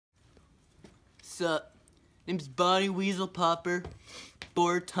Sup? Name's Bonnie Weaselpopper,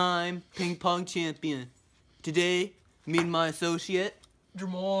 4-time ping pong champion. Today, me and my associate, Des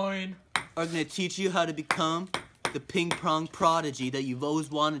Moines, are gonna teach you how to become the ping pong prodigy that you've always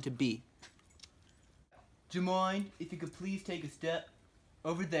wanted to be. Des Moines, if you could please take a step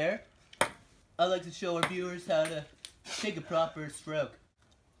over there. I'd like to show our viewers how to take a proper stroke.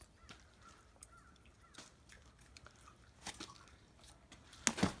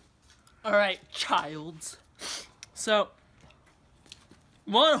 Alright, childs. So,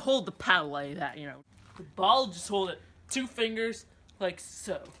 you want to hold the paddle like that, you know. The ball, just hold it 2 fingers, like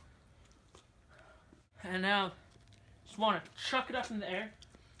so. And now, just want to chuck it up in the air,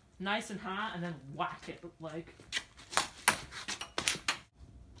 nice and high, and then whack it, like.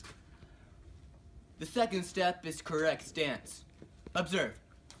 The second step is correct stance. Observe.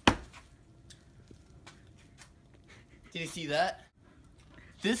 Did you see that?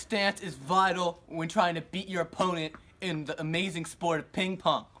 This stance is vital when trying to beat your opponent in the amazing sport of ping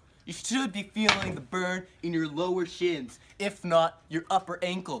pong. You should be feeling the burn in your lower shins, if not your upper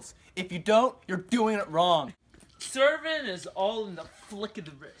ankles. If you don't, you're doing it wrong. Serving is all in the flick of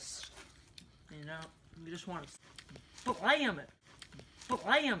the wrist. You know, you just want to blam it.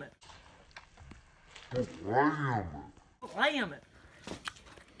 Blam it. Blam it.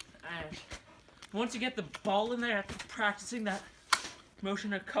 And once you get the ball in there, after practicing that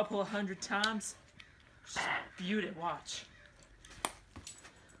motion a couple of 100 times, just beauty, watch.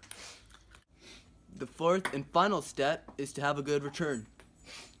 The fourth and final step is to have a good return.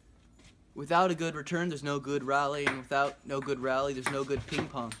 Without a good return, there's no good rally, and without no good rally, there's no good ping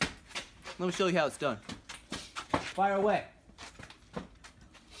pong. Let me show you how it's done. Fire away.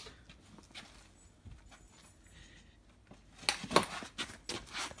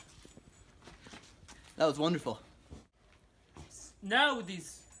 That was wonderful. Now with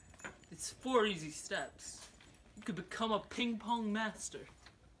these 4 easy steps, you could become a ping pong master.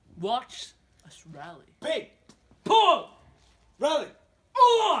 Watch us rally. Ping pong rally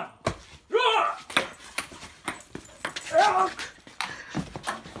On!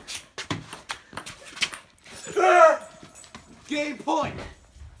 Game point.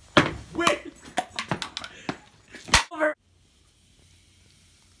 Win. Over.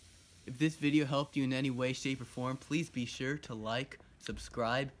 If this video helped you in any way, shape, or form, please be sure to like,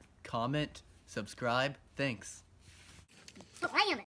 subscribe, comment, subscribe. Thanks. I am it.